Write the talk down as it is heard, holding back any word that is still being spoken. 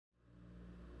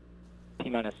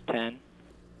T-minus 10,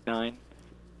 9,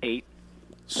 8,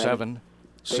 7,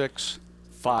 6,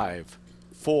 5,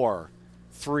 4,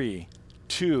 3,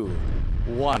 2,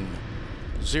 1,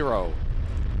 0.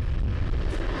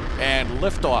 And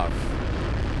liftoff.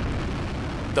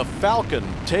 The Falcon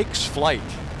takes flight,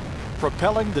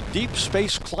 propelling the Deep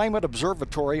Space Climate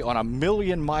Observatory on a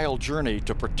million-mile journey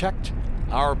to protect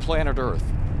our planet Earth.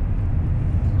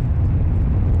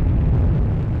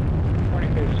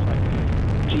 Morning, Space Flight.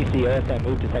 GCOSM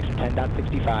moved to section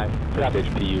 10.65. First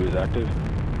stage PU is active.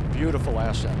 Beautiful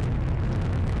ascent.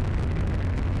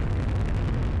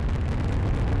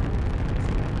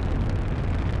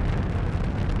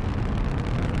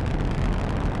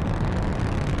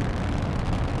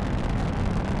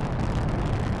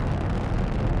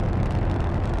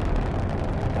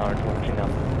 Power torching up.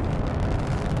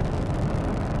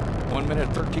 1 minute,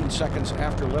 13 seconds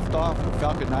after liftoff, the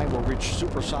Falcon 9 will reach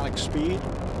supersonic speed.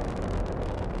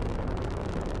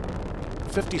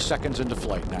 50 seconds into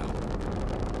flight now.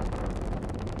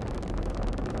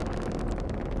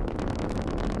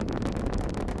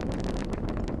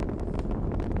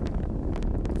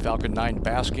 Falcon 9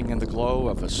 basking in the glow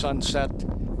of a sunset.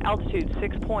 Altitude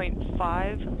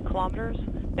 6.5 kilometers.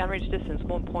 Downrange distance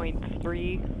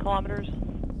 1.3 kilometers.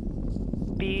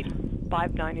 Speed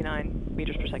 599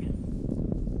 meters per second.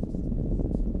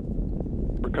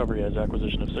 Recovery as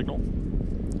acquisition of signal.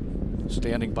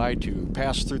 Standing by to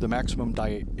pass through the maximum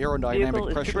aerodynamic Vehicle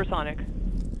is pressure. supersonic.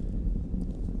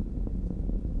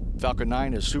 Falcon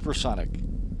 9 is supersonic.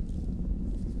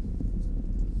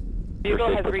 Vehicle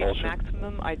stage has reached propulsion.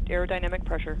 maximum aerodynamic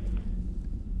pressure.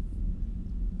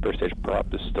 First stage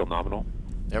prop is still nominal.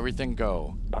 Everything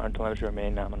go. Power and telemetry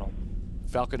remain nominal.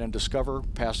 Falcon and Discover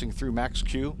passing through max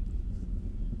Q.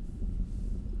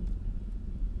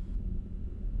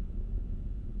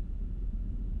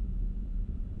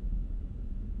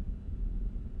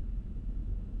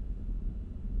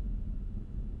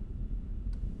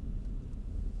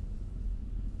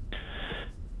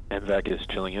 MVAC is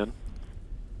chilling in.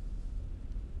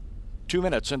 2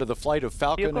 minutes into the flight of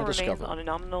Falcon Vehicle and remains Discover. on a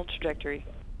nominal trajectory.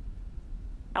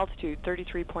 Altitude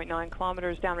 33.9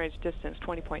 kilometers. Downrange distance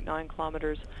 20.9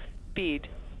 kilometers. Speed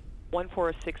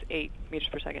 1468 meters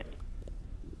per second.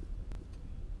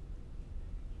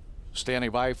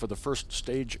 Standing by for the first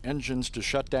stage engines to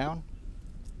shut down.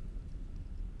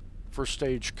 First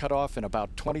stage cut off in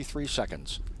about 23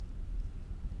 seconds.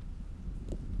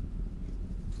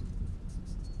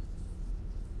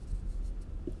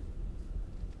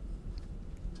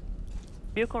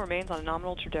 Vehicle remains on a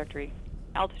nominal trajectory.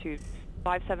 Altitude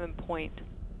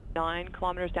 57.9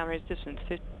 kilometers. Downrange distance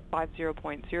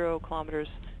 50.0 kilometers.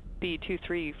 Speed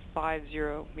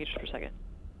 2350 meters per second.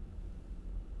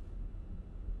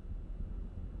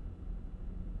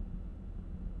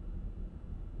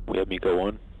 We have MECO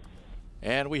 1.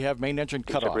 And we have main engine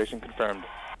cut off. Separation confirmed.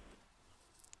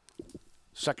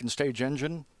 Second stage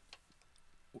engine.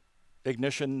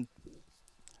 Ignition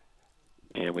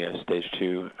And we have stage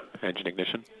 2 engine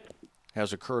ignition.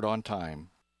 has occurred on time.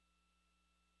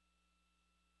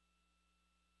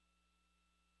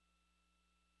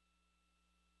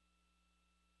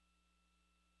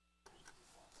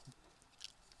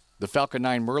 The Falcon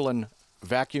 9 Merlin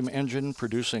vacuum engine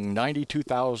producing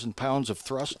 92,000 pounds of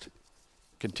thrust,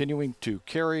 continuing to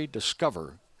carry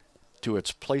Discover to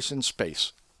its place in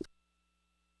space.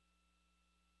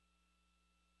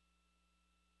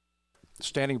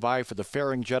 Standing by for the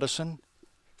fairing jettison.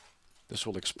 This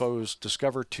will expose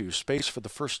Discover to space for the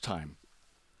first time.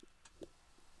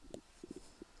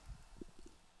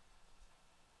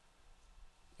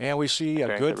 And we see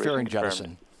a good fairing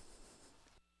jettison.